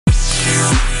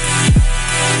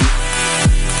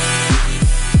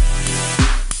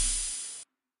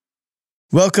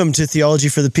Welcome to Theology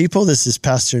for the People. This is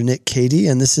Pastor Nick Cady,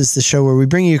 and this is the show where we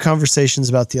bring you conversations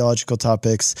about theological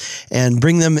topics and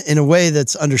bring them in a way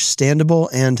that's understandable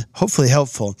and hopefully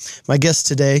helpful. My guest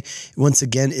today, once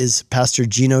again, is Pastor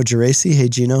Gino Geraci. Hey,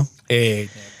 Gino. Hey.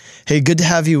 Hey, good to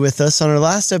have you with us. On our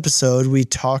last episode, we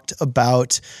talked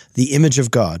about the image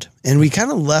of God, and we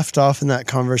kind of left off in that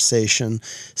conversation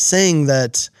saying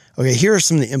that, okay, here are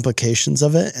some of the implications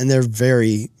of it, and they're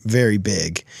very, very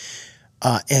big.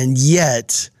 And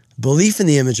yet, belief in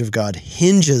the image of God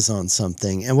hinges on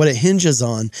something, and what it hinges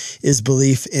on is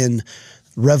belief in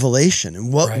revelation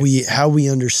and how we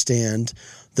understand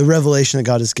the revelation that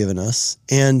God has given us.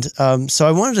 And so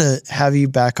I wanted to have you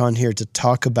back on here to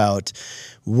talk about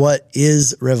what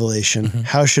is revelation,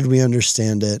 how should we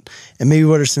understand it, and maybe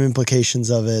what are some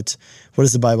implications of it, what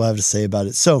does the Bible have to say about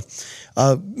it. So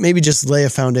maybe just lay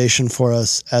a foundation for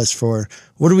us as for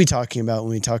what are we talking about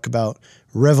when we talk about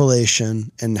revelation,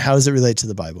 and how does it relate to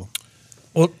the Bible?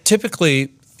 Well, typically,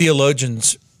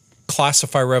 theologians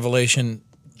classify revelation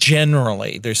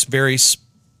generally. There's very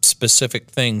specific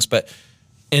things, but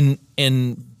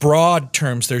in broad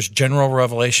terms, there's general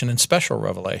revelation and special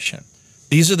revelation.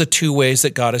 These are the two ways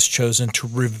that God has chosen to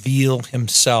reveal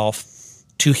himself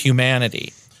to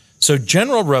humanity. So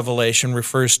general revelation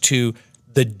refers to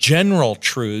the general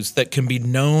truths that can be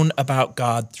known about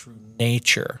God through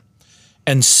nature.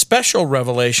 And special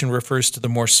revelation refers to the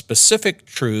more specific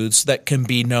truths that can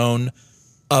be known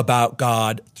about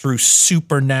God through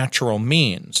supernatural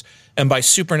means. And by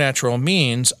supernatural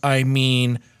means, I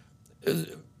mean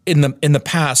in the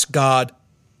past, God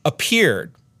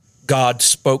appeared. God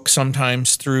spoke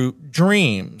sometimes through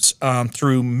dreams,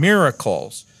 through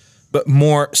miracles. But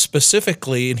more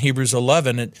specifically in Hebrews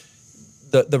 11,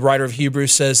 the writer of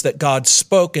Hebrews says that God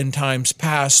spoke in times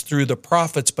past through the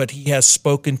prophets, but he has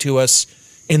spoken to us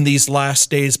in these last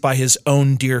days by his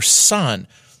own dear Son.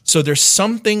 So there's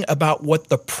something about what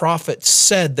the prophet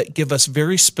said that give us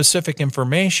very specific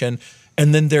information,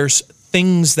 and then there's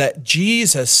things that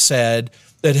Jesus said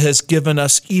that has given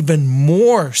us even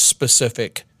more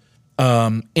specific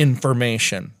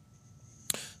information.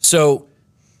 So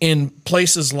in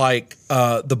places like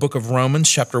the book of Romans,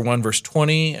 chapter 1, verse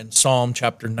 20, and Psalm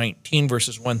chapter 19,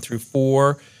 verses 1 through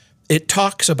 4, it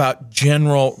talks about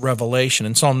general revelation.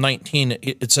 In Psalm 19,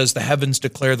 it says, "The heavens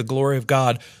declare the glory of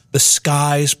God. The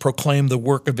skies proclaim the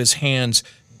work of his hands.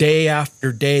 Day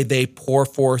after day, they pour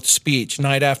forth speech.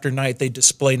 Night after night, they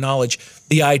display knowledge."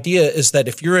 The idea is that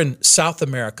if you're in South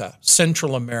America,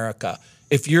 Central America,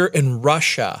 if you're in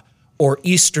Russia or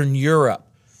Eastern Europe,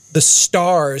 the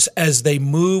stars, as they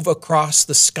move across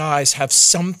the skies, have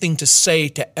something to say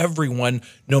to everyone,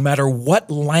 no matter what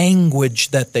language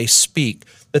that they speak.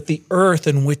 That the earth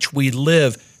in which we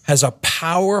live has a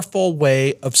powerful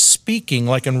way of speaking.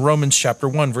 Like in Romans chapter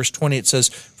 1, verse 20, it says,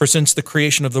 "For since the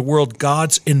creation of the world,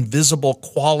 God's invisible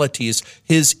qualities,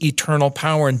 his eternal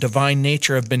power and divine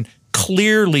nature have been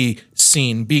clearly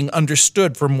seen, being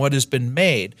understood from what has been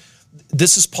made."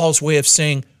 This is Paul's way of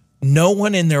saying, no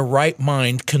one in their right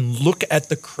mind can look at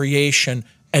the creation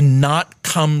and not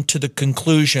come to the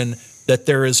conclusion that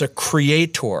there is a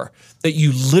creator, that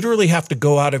you literally have to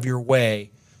go out of your way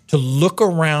to look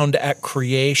around at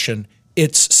creation,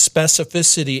 its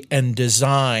specificity and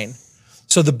design.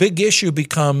 So the big issue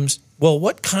becomes, well,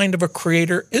 what kind of a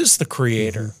creator is the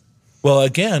creator? Well,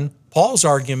 again, Paul's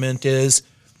argument is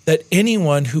that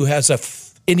anyone who has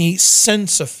any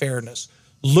sense of fairness,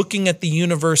 looking at the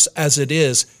universe as it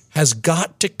is, has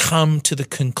got to come to the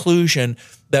conclusion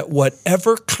that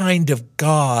whatever kind of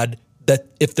God, that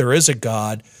if there is a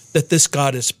God, that this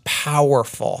God is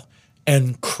powerful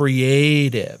and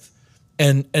creative.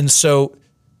 And so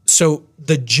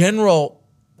the general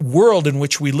world in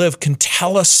which we live can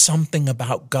tell us something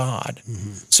about God.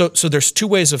 So there's two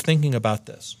ways of thinking about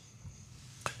this.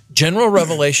 General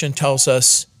revelation tells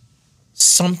us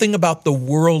something about the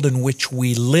world in which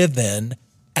we live in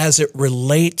as it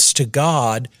relates to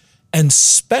God, and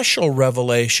special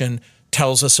revelation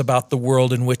tells us about the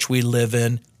world in which we live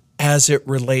in as it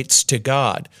relates to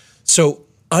God. So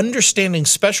understanding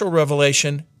special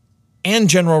revelation and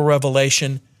general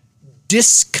revelation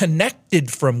disconnected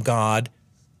from God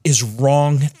is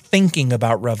wrong thinking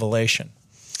about revelation.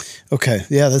 Okay,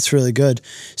 yeah, that's really good.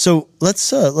 So let's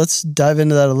dive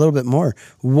into that a little bit more.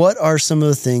 What are some of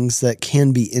the things that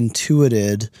can be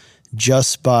intuited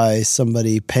just by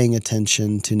somebody paying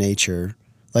attention to nature?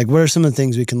 Like, what are some of the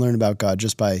things we can learn about God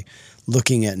just by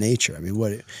looking at nature? I mean,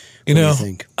 what do you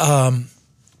think?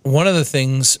 One of the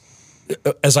things,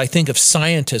 as I think of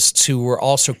scientists who were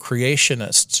also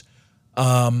creationists,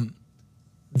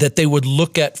 that they would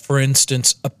look at, for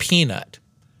instance, a peanut,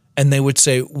 and they would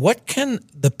say, what can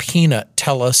the peanut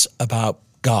tell us about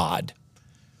God?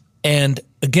 And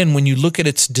again, when you look at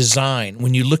its design,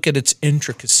 when you look at its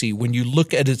intricacy, when you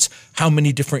look at its how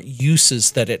many different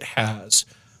uses that it has,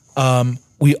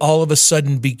 we all of a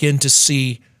sudden begin to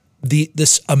see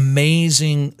this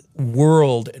amazing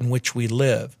world in which we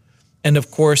live. And of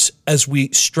course, as we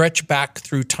stretch back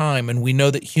through time and we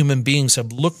know that human beings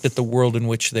have looked at the world in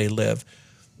which they live,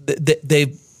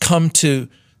 they've come to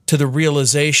the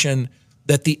realization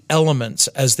that the elements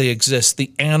as they exist,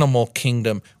 the animal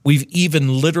kingdom, we've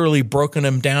even literally broken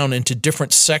them down into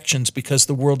different sections because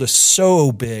the world is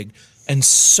so big and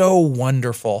so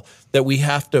wonderful that we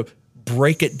have to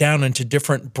break it down into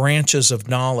different branches of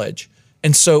knowledge.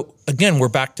 And so, again, we're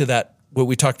back to that, what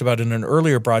we talked about in an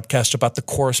earlier broadcast about the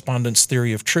correspondence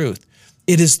theory of truth.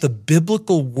 It is the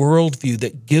biblical worldview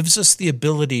that gives us the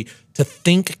ability to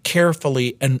think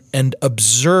carefully and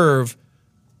observe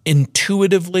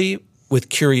intuitively, with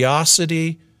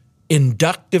curiosity,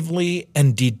 inductively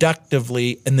and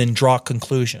deductively, and then draw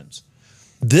conclusions.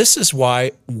 This is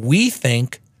why we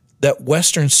think that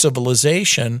Western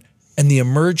civilization and the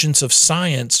emergence of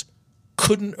science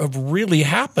couldn't have really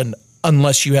happened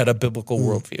unless you had a biblical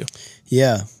worldview.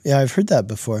 Yeah, I've heard that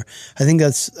before. I think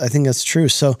that's true.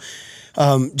 So,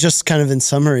 just kind of in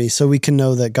summary, so we can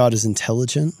know that God is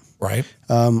intelligent. Right.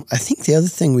 I think the other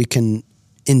thing we can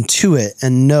intuit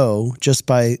and know just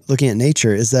by looking at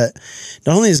nature is that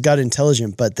not only is God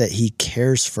intelligent, but that he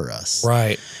cares for us.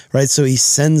 Right. Right. So he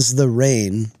sends the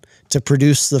rain to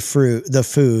produce the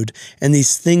food, and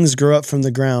these things grow up from the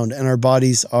ground, and our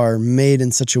bodies are made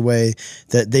in such a way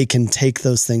that they can take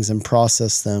those things and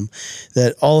process them,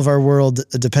 that all of our world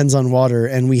depends on water,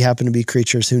 and we happen to be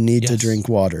creatures who need to drink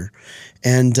water.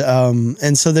 And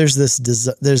so there's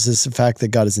this fact that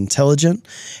God is intelligent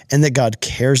and that God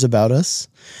cares about us.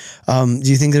 Do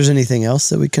you think there's anything else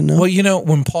that we can know? Well,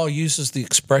 when Paul uses the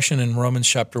expression in Romans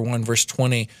chapter 1, verse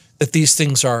 20, that these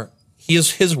things are,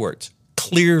 his words,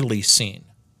 clearly seen,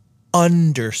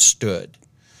 understood.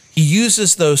 He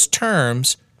uses those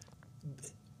terms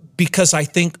because I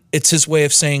think it's his way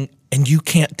of saying, and you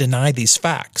can't deny these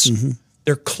facts. Mm-hmm.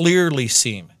 They're clearly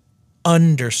seen,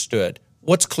 understood.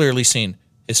 What's clearly seen?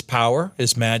 His power,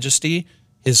 his majesty,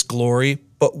 his glory,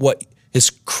 but what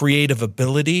his creative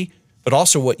ability, but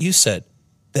also what you said,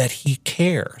 that he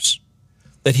cares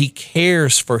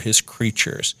for his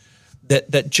creatures.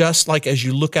 That just like as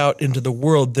you look out into the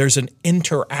world, there's an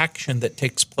interaction that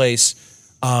takes place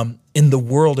in the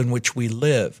world in which we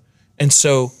live. And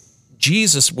so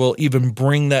Jesus will even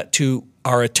bring that to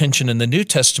our attention in the New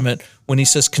Testament when he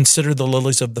says, consider the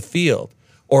lilies of the field,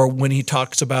 or when he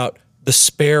talks about the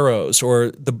sparrows,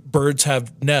 or the birds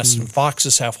have nests and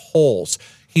foxes have holes.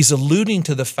 He's alluding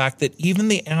to the fact that even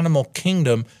the animal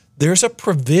kingdom, there's a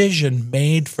provision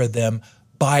made for them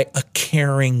by a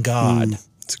caring God.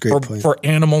 That's a great point. For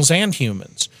animals and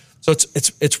humans. So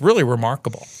it's really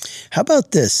remarkable. How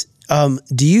about this?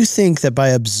 Do you think that by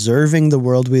observing the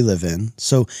world we live in,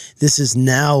 so this is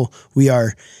now we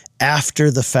are after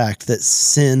the fact that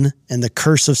sin and the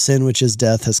curse of sin, which is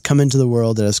death, has come into the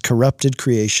world, that has corrupted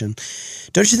creation.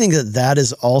 Don't you think that that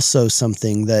is also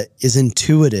something that is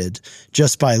intuited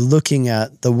just by looking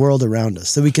at the world around us?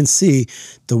 So we can see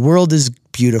the world is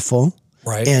beautiful,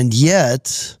 right? And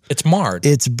yet it's marred.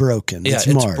 It's broken. Yeah,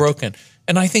 it's broken.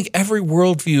 And I think every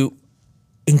worldview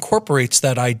incorporates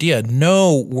that idea.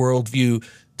 No worldview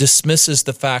dismisses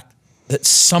the fact that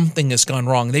something has gone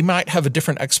wrong. They might have a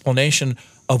different explanation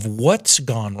of what's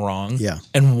gone wrong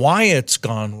and why it's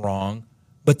gone wrong,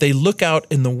 but they look out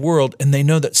in the world and they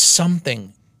know that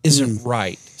something isn't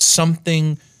right.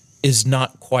 Something is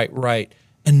not quite right.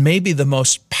 And maybe the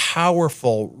most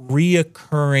powerful,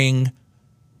 reoccurring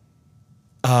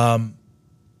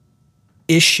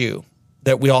issue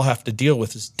that we all have to deal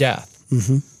with is death.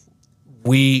 Mm-hmm.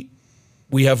 We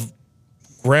have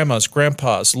grandmas,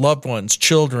 grandpas, loved ones,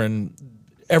 children,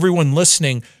 everyone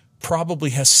listening probably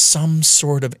has some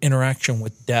sort of interaction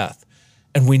with death.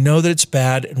 And we know that it's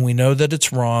bad, and we know that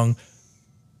it's wrong,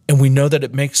 and we know that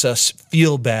it makes us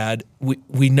feel bad.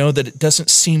 We know that it doesn't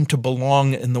seem to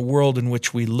belong in the world in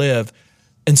which we live.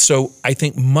 And so I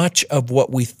think much of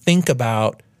what we think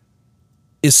about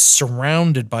is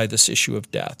surrounded by this issue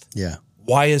of death. Yeah.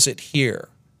 Why is it here?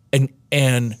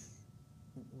 And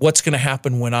what's going to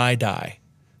happen when I die?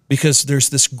 Because there's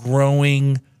this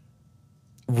growing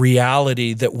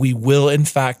reality that we will in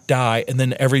fact die, and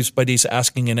then everybody's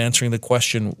asking and answering the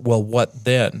question, well, what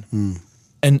then?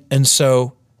 And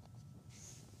so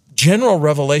general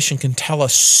revelation can tell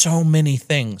us so many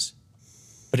things,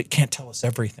 but it can't tell us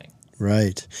everything.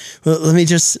 Right. Well, let me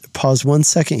just pause 1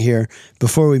 second here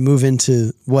before we move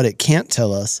into what it can't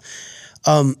tell us.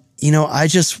 I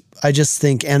just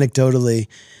think anecdotally,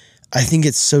 I think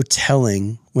it's so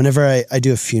telling whenever I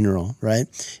do a funeral, right?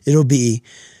 It'll be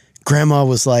grandma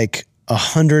was like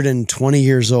 120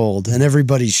 years old and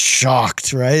everybody's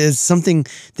shocked, right? It's something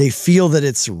they feel that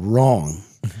it's wrong.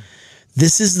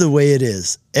 This is the way it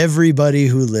is. Everybody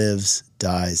who lives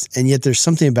dies. And yet there's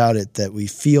something about it that we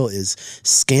feel is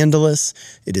scandalous.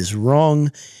 It is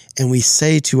wrong. And we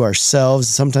say to ourselves,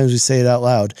 sometimes we say it out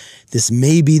loud, this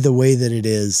may be the way that it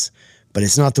is, but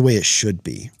it's not the way it should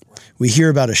be. We hear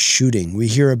about a shooting. We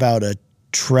hear about a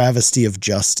travesty of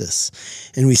justice.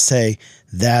 And we say,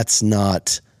 that's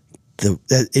not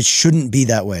it shouldn't be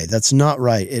that way. That's not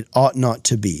right. It ought not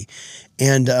to be.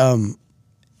 And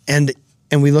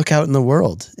we look out in the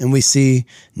world and we see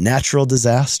natural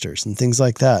disasters and things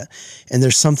like that. And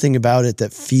there's something about it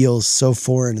that feels so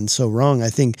foreign and so wrong. I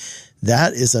think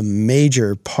that is a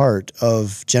major part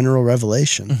of general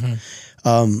revelation.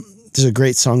 Mm-hmm. There's a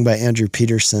great song by Andrew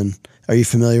Peterson. Are you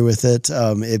familiar with it?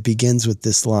 It begins with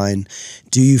this line,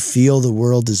 "Do you feel the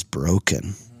world is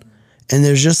broken?" And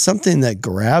there's just something that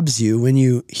grabs you when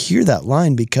you hear that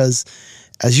line because,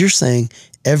 as you're saying,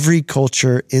 every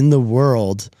culture in the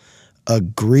world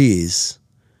agrees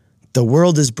the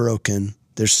world is broken.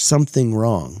 There's something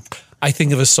wrong. I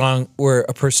think of a song where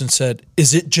a person said,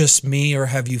 "Is it just me or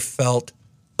have you felt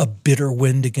a bitter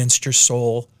wind against your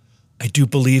soul? I do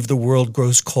believe the world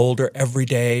grows colder every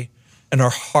day and our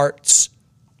hearts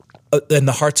and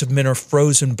the hearts of men are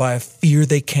frozen by a fear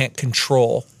they can't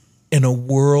control. In a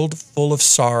world full of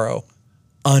sorrow,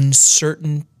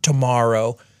 uncertain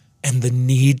tomorrow, and the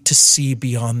need to see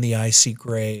beyond the icy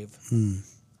grave."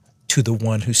 To the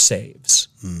one who saves.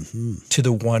 Mm-hmm. To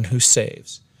the one who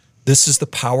saves. This is the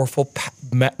powerful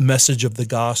message of the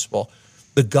gospel.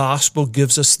 The gospel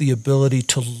gives us the ability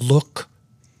to look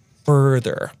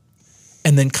further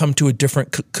and then come to a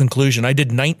different conclusion. I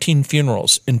did 19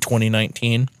 funerals in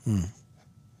 2019.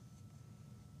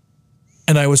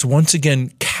 And I was once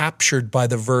again captured by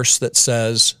the verse that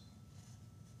says,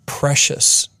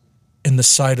 "Precious in the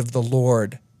sight of the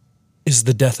Lord is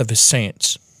the death of his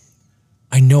saints."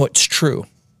 I know it's true.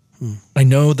 I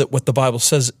know that what the Bible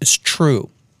says is true.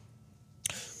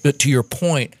 But to your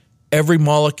point, every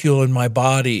molecule in my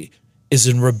body is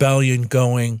in rebellion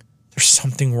going, there's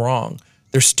something wrong.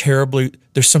 There's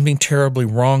something terribly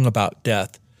wrong about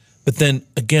death. But then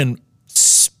again,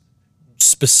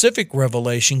 specific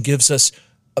revelation gives us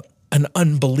an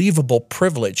unbelievable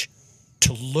privilege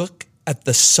to look at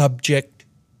the subject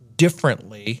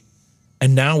differently.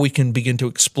 And now we can begin to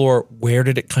explore, where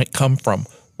did it come from?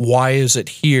 Why is it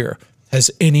here?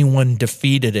 Has anyone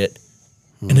defeated it?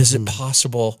 And is it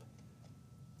possible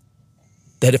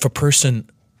that if a person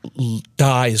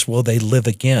dies, will they live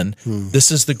again? This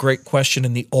is the great question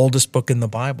in the oldest book in the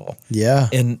Bible. Yeah.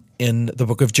 In the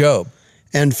book of Job.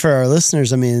 And for our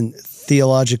listeners, I mean,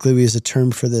 theologically, we use a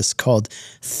term for this called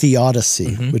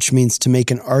theodicy, which means to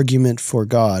make an argument for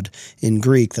God. In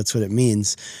Greek, that's what it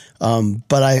means.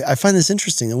 But I find this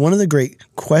interesting. And one of the great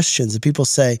questions that people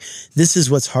say, this is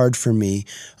what's hard for me,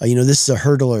 this is a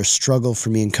hurdle or a struggle for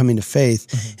me in coming to faith,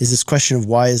 is this question of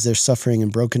why is there suffering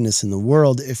and brokenness in the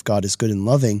world if God is good and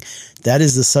loving? That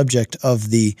is the subject of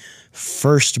the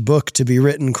first book to be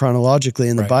written chronologically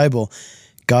in the Bible.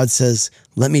 God says,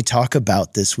 let me talk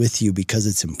about this with you because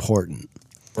it's important.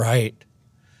 Right.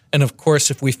 And of course,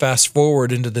 if we fast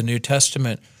forward into the New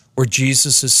Testament, where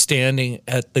Jesus is standing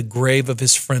at the grave of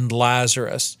his friend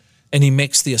Lazarus, and he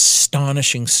makes the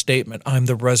astonishing statement, "I'm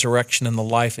the resurrection and the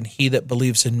life, and he that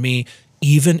believes in me,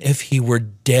 even if he were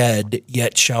dead,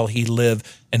 yet shall he live.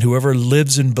 And whoever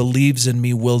lives and believes in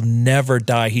me will never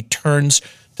die." He turns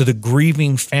to the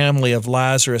grieving family of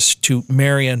Lazarus, to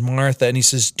Mary and Martha, and he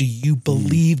says, "Do you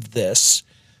believe this?"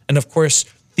 And of course,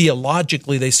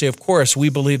 theologically, they say, of course, we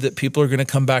believe that people are going to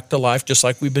come back to life, just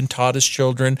like we've been taught as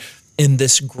children, in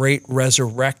this great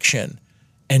resurrection.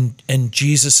 And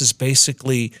Jesus is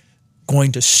basically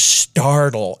going to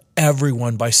startle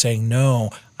everyone by saying,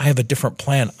 no, I have a different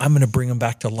plan. I'm going to bring them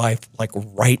back to life like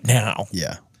right now.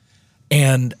 Yeah.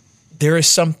 And there is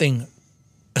something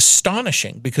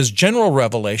astonishing because general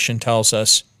revelation tells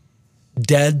us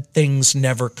dead things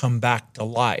never come back to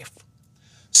life.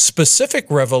 Specific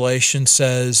revelation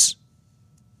says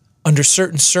under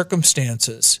certain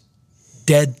circumstances,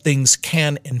 dead things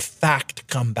can in fact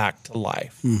come back to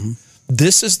life.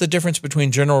 This is the difference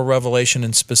between general revelation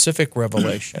and specific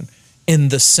revelation in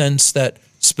the sense that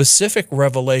specific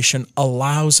revelation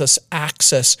allows us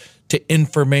access to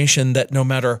information that no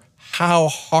matter how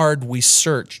hard we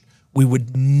searched, we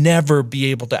would never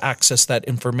be able to access that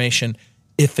information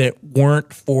if it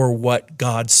weren't for what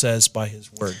God says by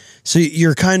his word. So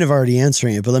you're kind of already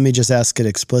answering it, but let me just ask it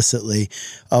explicitly.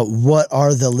 What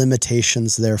are the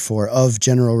limitations, therefore, of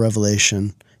general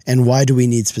revelation, and why do we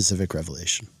need specific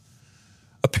revelation?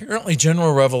 Apparently,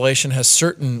 general revelation has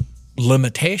certain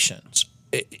limitations.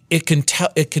 It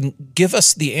can give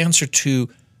us the answer to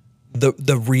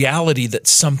the reality that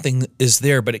something is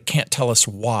there, but it can't tell us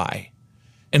why.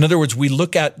 In other words, we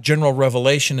look at general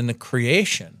revelation in the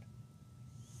creation,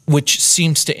 which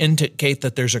seems to indicate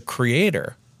that there's a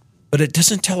creator, but it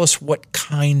doesn't tell us what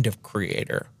kind of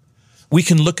creator. We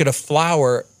can look at a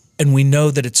flower and we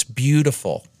know that it's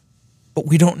beautiful, but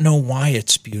we don't know why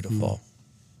it's beautiful.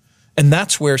 And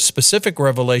that's where specific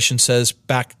revelation says,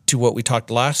 back to what we talked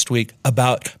last week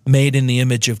about made in the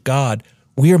image of God.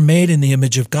 We are made in the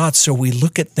image of God, so we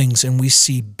look at things and we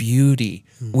see beauty,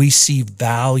 we see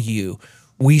value,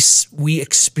 we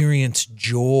experience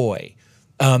joy.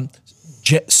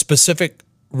 Specific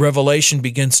revelation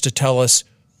begins to tell us,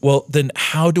 well, then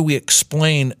how do we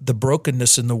explain the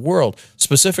brokenness in the world?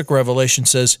 Specific revelation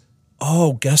says,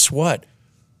 oh, guess what?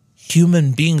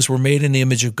 Human beings were made in the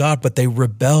image of God, but they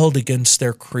rebelled against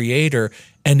their creator,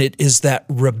 and it is that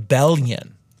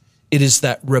rebellion. It is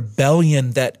that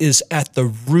rebellion that is at the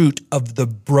root of the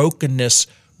brokenness,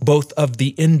 both of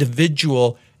the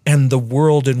individual and the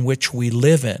world in which we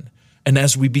live in. And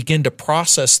as we begin to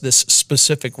process this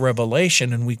specific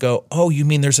revelation and we go, oh, you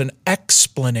mean there's an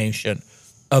explanation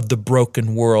of the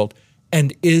broken world?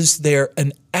 And is there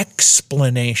an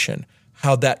explanation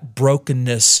how that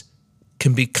brokenness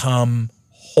can become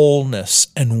wholeness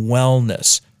and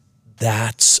wellness?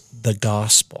 That's the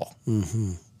gospel.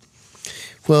 Mm-hmm.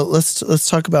 Well, let's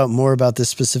talk about more about this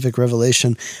specific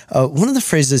revelation. One of the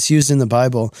phrases used in the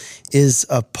Bible is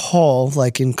Paul,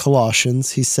 like in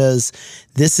Colossians, he says,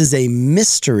 this is a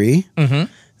mystery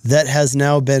that has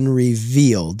now been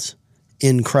revealed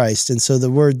in Christ. And so the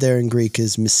word there in Greek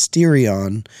is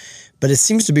mysterion, but it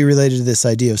seems to be related to this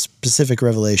idea of specific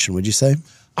revelation, would you say?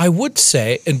 I would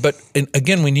say, but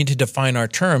again, we need to define our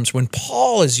terms. When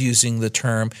Paul is using the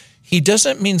term, he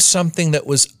doesn't mean something that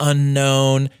was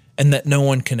unknown and that no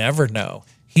one can ever know.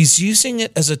 He's using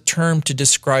it as a term to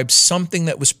describe something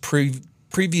that was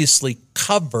previously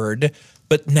covered,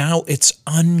 but now it's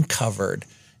uncovered.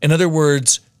 In other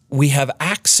words, we have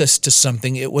access to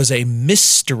something. It was a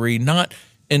mystery, not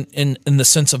in the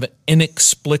sense of an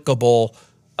inexplicable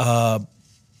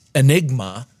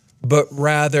enigma, but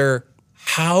rather,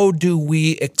 how do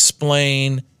we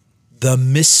explain the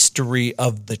mystery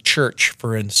of the church,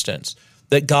 for instance?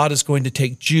 That God is going to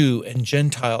take Jew and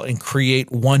Gentile and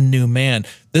create one new man.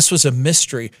 This was a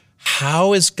mystery.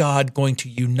 How is God going to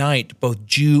unite both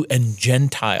Jew and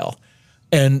Gentile?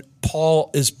 And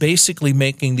Paul is basically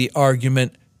making the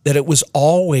argument that it was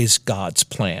always God's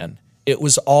plan. It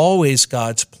was always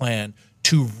God's plan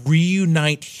to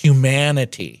reunite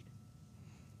humanity,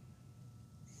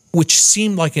 which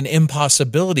seemed like an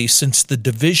impossibility since the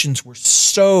divisions were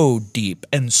so deep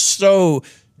and so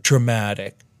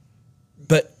dramatic.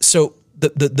 But so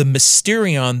the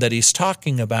mysterion that he's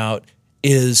talking about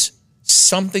is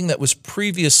something that was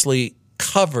previously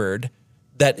covered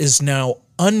that is now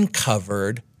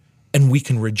uncovered, and we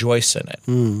can rejoice in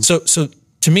it. So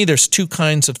to me, there's two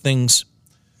kinds of things.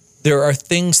 There are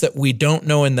things that we don't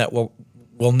know and that we'll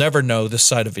never know this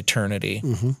side of eternity.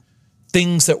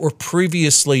 Things that were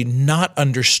previously not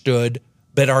understood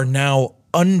but are now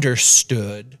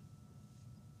understood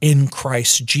in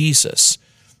Christ Jesus.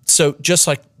 So just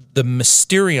like the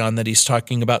mysterion that he's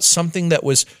talking about, something that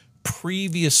was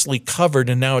previously covered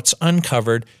and now it's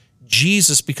uncovered,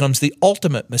 Jesus becomes the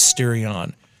ultimate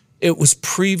mysterion. It was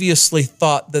previously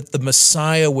thought that the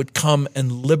Messiah would come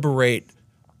and liberate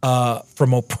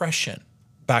from oppression,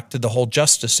 back to the whole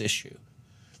justice issue.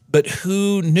 But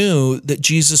who knew that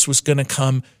Jesus was going to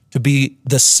come to be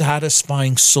the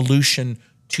satisfying solution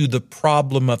to the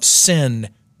problem of sin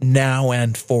now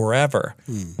and forever?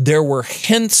 There were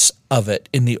hints of it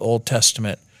in the Old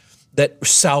Testament, that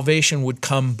salvation would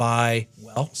come by,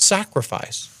 well,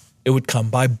 sacrifice. It would come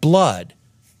by blood.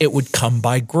 It would come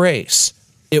by grace.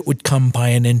 It would come by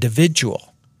an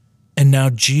individual. And now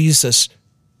Jesus,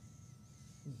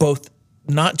 both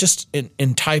not just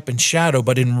in type and shadow,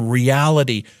 but in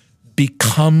reality,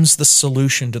 becomes the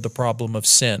solution to the problem of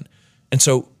sin. And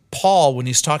so Paul, when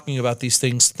he's talking about these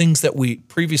things that we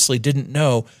previously didn't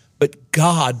know, but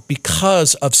God,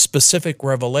 because of specific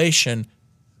revelation,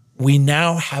 we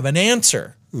now have an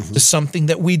answer to something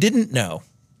that we didn't know.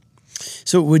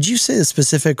 So would you say a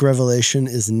specific revelation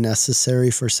is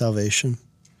necessary for salvation?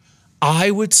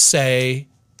 I would say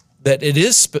that it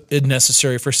is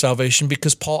necessary for salvation,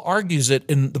 because Paul argues it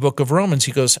in the book of Romans.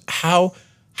 He goes, how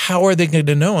are they going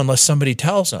to know unless somebody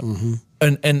tells them?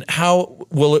 And how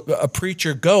will a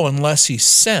preacher go unless he's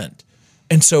sent?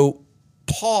 And so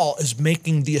Paul is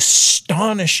making the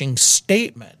astonishing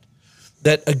statement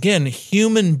that, again,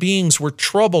 human beings were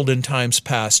troubled in times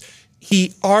past.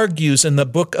 He argues in the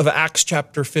book of Acts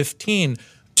chapter 15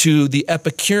 to the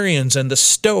Epicureans and the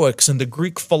Stoics and the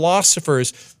Greek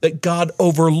philosophers that God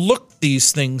overlooked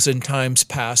these things in times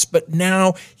past, but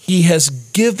now he has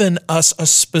given us a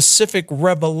specific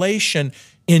revelation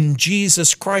in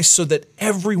Jesus Christ so that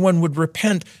everyone would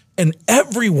repent and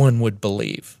everyone would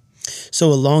believe. So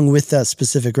along with that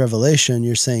specific revelation,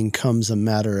 you're saying comes a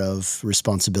matter of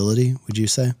responsibility, would you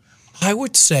say? I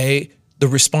would say the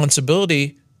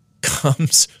responsibility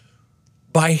comes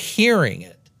by hearing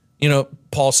it. You know,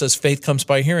 Paul says faith comes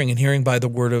by hearing, and hearing by the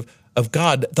word of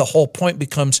God. The whole point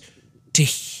becomes to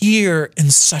hear in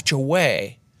such a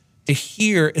way that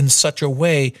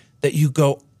you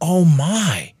go, oh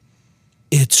my,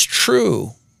 it's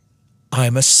true.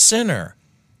 I'm a sinner.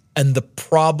 And the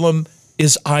problem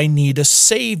is I need a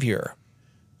savior.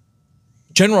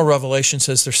 General revelation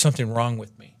says there's something wrong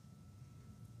with me.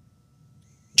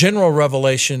 General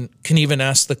revelation can even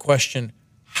ask the question,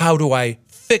 how do I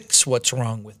fix what's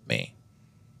wrong with me?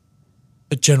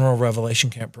 But general revelation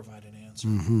can't provide an answer.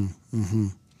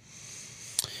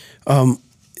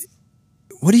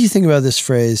 What do you think about this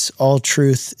phrase, all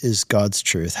truth is God's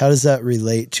truth? How does that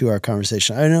relate to our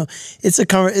conversation? I know it's a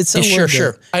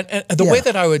Sure. And the way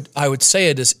that I would say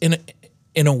it is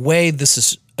in a way this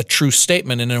is a true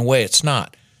statement, and in a way it's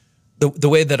not. The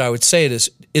way that I would say it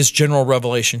is general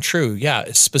revelation true? Yeah.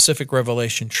 Is specific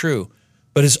revelation true?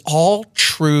 But is all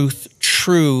truth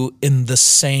true in the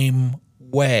same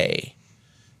way?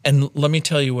 And let me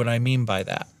tell you what I mean by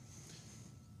that.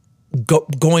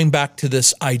 Going back to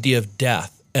this idea of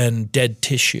death and dead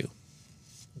tissue.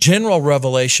 General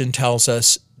revelation tells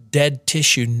us dead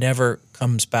tissue never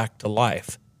comes back to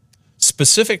life.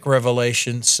 Specific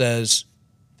revelation says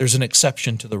there's an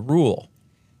exception to the rule.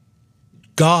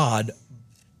 God,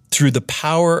 through the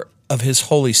power of his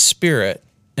Holy Spirit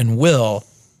and will,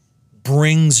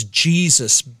 brings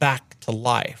Jesus back to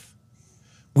life.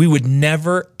 We would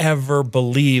never, ever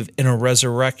believe in a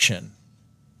resurrection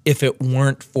if it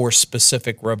weren't for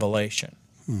specific revelation.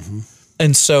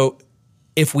 And so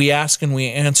if we ask and we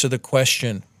answer the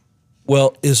question,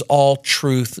 well, is all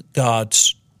truth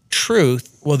God's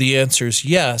truth? Well, the answer is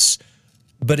yes,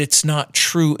 but it's not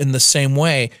true in the same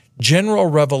way. General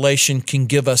revelation can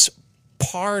give us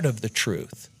part of the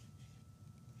truth.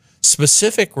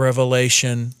 Specific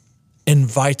revelation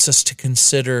invites us to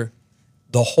consider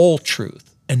the whole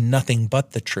truth and nothing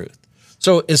but the truth.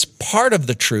 So is part of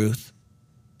the truth,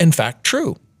 in fact,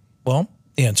 true? Well,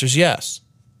 the answer is yes.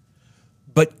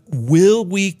 But will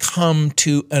we come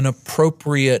to an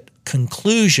appropriate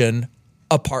conclusion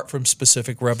apart from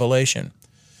specific revelation?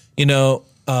 You know,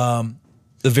 the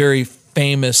very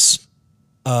famous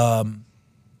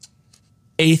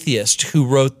atheist who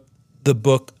wrote the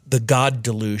book, The God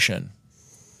Delusion,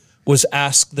 was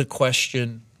asked the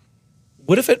question,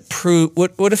 what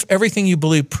if everything you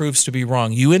believe proves to be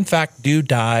wrong? You, in fact, do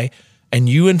die, and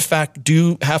you, in fact,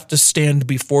 do have to stand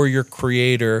before your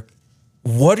Creator.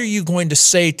 What are you going to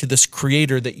say to this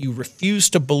Creator that you refuse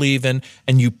to believe in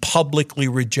and you publicly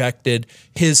rejected?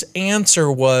 His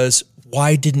answer was,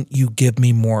 why didn't you give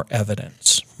me more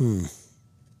evidence?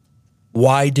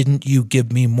 Why didn't you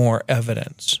give me more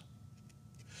evidence?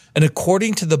 And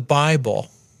according to the Bible,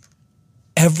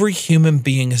 every human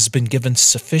being has been given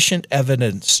sufficient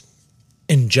evidence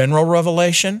in general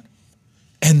revelation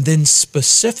and then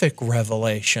specific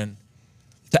revelation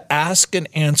to ask and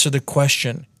answer the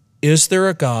question, is there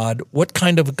a God? What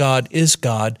kind of God is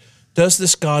God? Does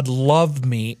this God love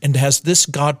me? And has this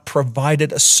God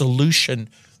provided a solution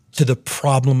to the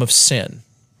problem of sin?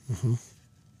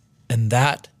 And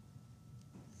that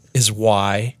is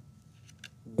why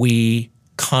we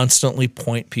constantly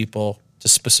point people to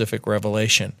specific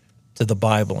revelation, to the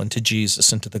Bible and to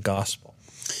Jesus and to the gospel.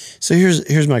 So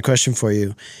here's my question for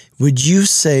you. Would you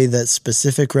say that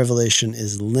specific revelation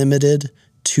is limited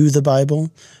to the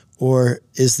Bible, or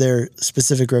is there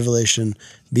specific revelation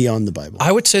beyond the Bible?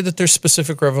 I would say that there's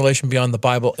specific revelation beyond the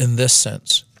Bible in this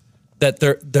sense,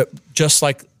 that just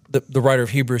like the writer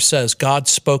of Hebrews says, God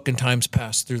spoke in times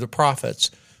past through the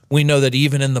prophets. We know that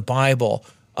even in the Bible,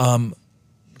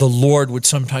 the Lord would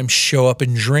sometimes show up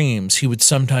in dreams. He would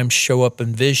sometimes show up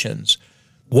in visions.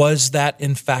 Was that,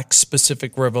 in fact,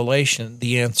 specific revelation?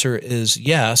 The answer is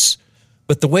yes.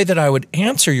 But the way that I would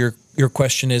answer your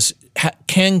question is,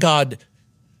 can God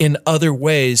in other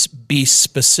ways be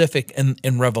specific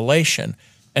in revelation?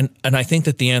 And I think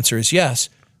that the answer is yes.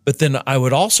 But then I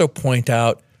would also point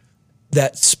out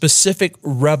that specific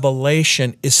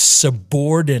revelation is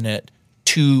subordinate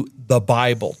to the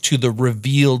Bible, to the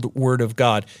revealed Word of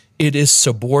God. It is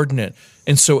subordinate.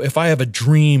 And so if I have a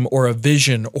dream or a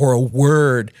vision or a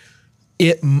word,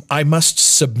 I must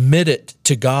submit it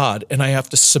to God, and I have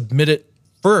to submit it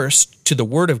first to the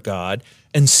Word of God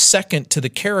and second to the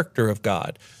character of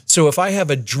God. So if I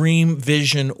have a dream,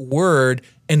 vision, word,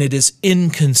 and it is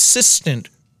inconsistent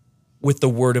with the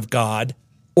Word of God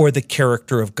or the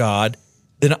character of God,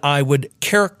 then I would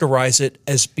characterize it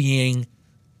as being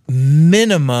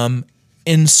minimum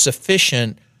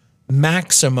insufficient,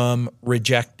 maximum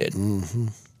rejected. Mm-hmm.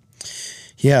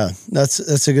 Yeah,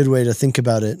 that's a good way to think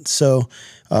about it. So,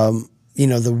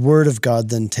 the Word of God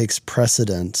then takes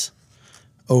precedence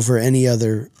over any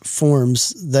other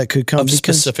forms that could come. Of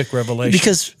specific revelation.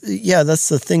 Because, that's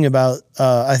the thing about,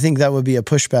 I think that would be a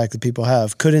pushback that people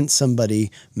have. Couldn't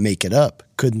somebody make it up?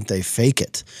 Couldn't they fake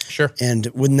it? Sure. And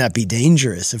wouldn't that be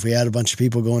dangerous if we had a bunch of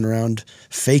people going around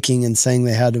faking and saying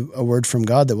they had a word from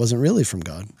God that wasn't really from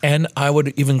God? And I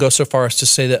would even go so far as to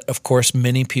say that, of course,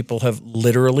 many people have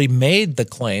literally made the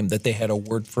claim that they had a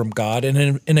word from God.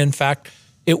 And in fact,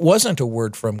 it wasn't a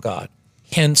word from God.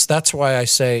 Hence, that's why I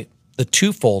say the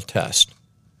twofold test.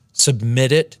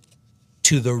 Submit it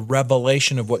to the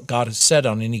revelation of what God has said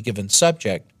on any given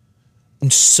subject,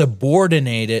 and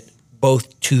subordinate it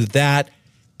both to that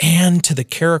and to the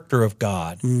character of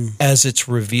God as it's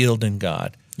revealed in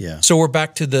God. Yeah. So we're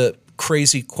back to the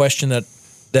crazy question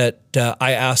that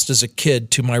I asked as a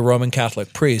kid to my Roman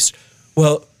Catholic priest.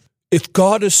 Well, if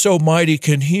God is so mighty,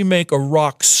 can he make a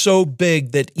rock so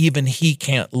big that even he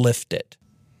can't lift it?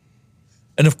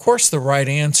 And of course, the right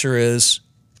answer is,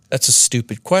 that's a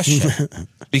stupid question.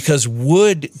 Because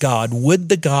would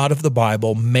the God of the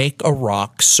Bible make a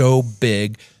rock so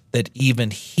big that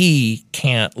even he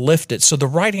can't lift it? So the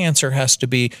right answer has to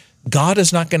be, God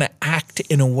is not going to act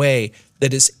in a way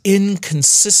that is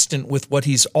inconsistent with what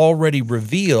he's already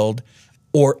revealed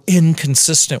or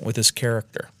inconsistent with his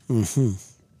character. Mm-hmm.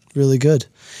 Really good.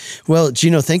 Well,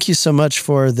 Gino, thank you so much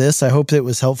for this. I hope it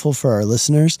was helpful for our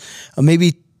listeners.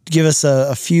 Maybe give us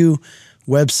a few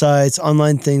websites,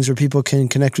 online things where people can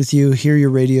connect with you, hear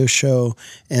your radio show,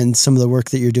 and some of the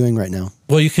work that you're doing right now.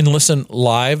 Well, you can listen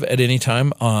live at any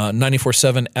time,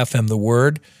 94.7 FM The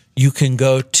Word. You can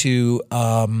go to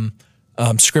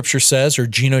Scripture Says or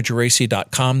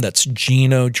GinoGeraci.com. That's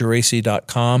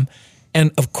GinoGeraci.com.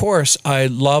 And of course, I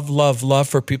love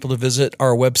for people to visit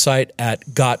our website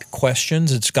at Got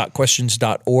Questions. It's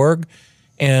gotquestions.org.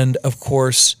 And of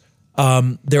course,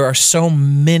 there are so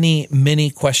many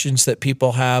questions that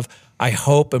people have. I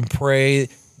hope and pray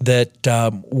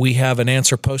that we have an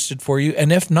answer posted for you.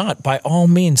 And if not, by all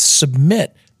means,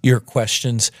 submit your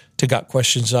questions to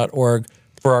gotquestions.org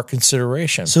for our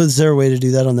consideration. So is there a way to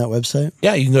do that on that website?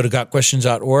 Yeah, you can go to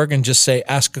gotquestions.org and just say,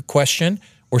 ask a question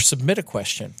or submit a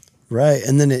question. Right.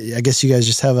 And then I guess you guys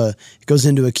just have it goes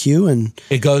into a queue and...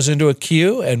 It goes into a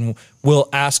queue and we'll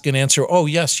ask and answer, oh,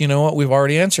 yes, you know what? We've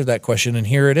already answered that question and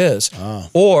here it is. Oh.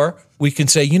 Or we can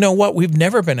say, you know what? We've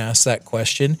never been asked that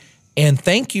question and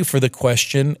thank you for the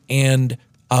question and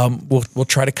we'll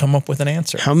try to come up with an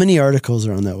answer. How many articles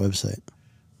are on that website?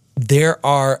 There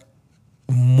are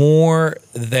more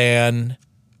than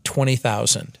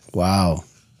 20,000. Wow.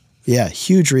 Yeah,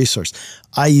 huge resource.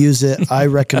 I use it. I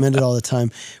recommend it all the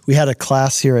time. We had a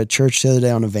class here at church the other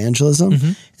day on evangelism,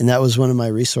 and that was one of my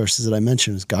resources that I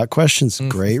mentioned. It's Got Questions,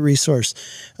 great resource.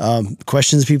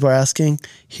 Questions people are asking,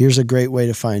 here's a great way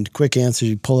to find quick answers.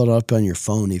 You pull it up on your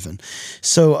phone even.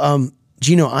 So,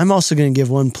 Gino, I'm also going to give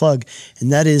one plug,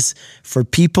 and that is for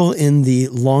people in the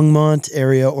Longmont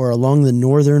area or along the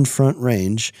Northern Front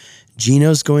Range.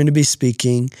 Gino's going to be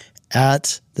speaking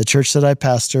at the church that I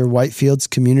pastor, Whitefields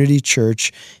Community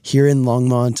Church, here in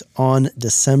Longmont on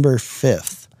December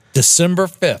 5th. December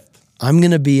 5th. I'm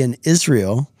going to be in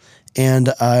Israel, and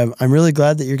I'm really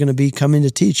glad that you're going to be coming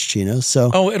to teach, Gino.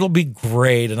 So, it'll be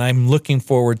great, and I'm looking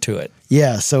forward to it.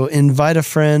 Yeah, so invite a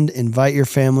friend, invite your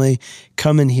family,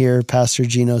 come and hear Pastor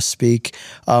Gino speak.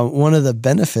 One of the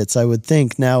benefits, I would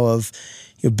think, now of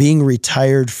being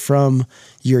retired from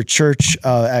your church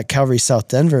at Calvary South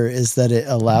Denver is that it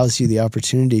allows you the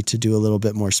opportunity to do a little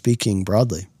bit more speaking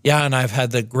broadly. Yeah, and I've had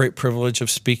the great privilege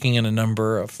of speaking in a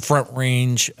number of Front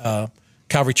Range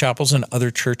Calvary chapels and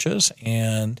other churches,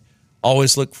 and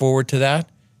always look forward to that.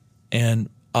 And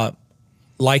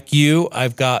like you,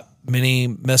 I've got many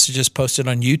messages posted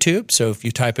on YouTube, so if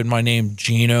you type in my name,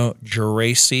 Gino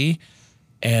Geraci,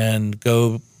 and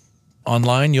go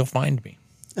online, you'll find me.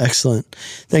 Excellent.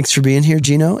 Thanks for being here,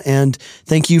 Gino. And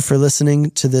thank you for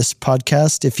listening to this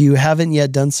podcast. If you haven't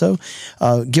yet done so,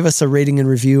 give us a rating and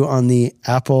review on the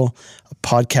Apple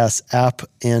Podcast app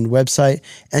and website.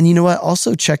 And you know what?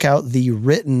 Also check out the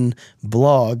written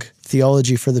blog,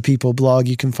 Theology for the People blog.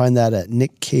 You can find that at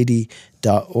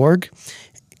nickcady.org.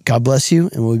 God bless you,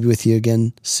 and we'll be with you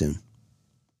again soon.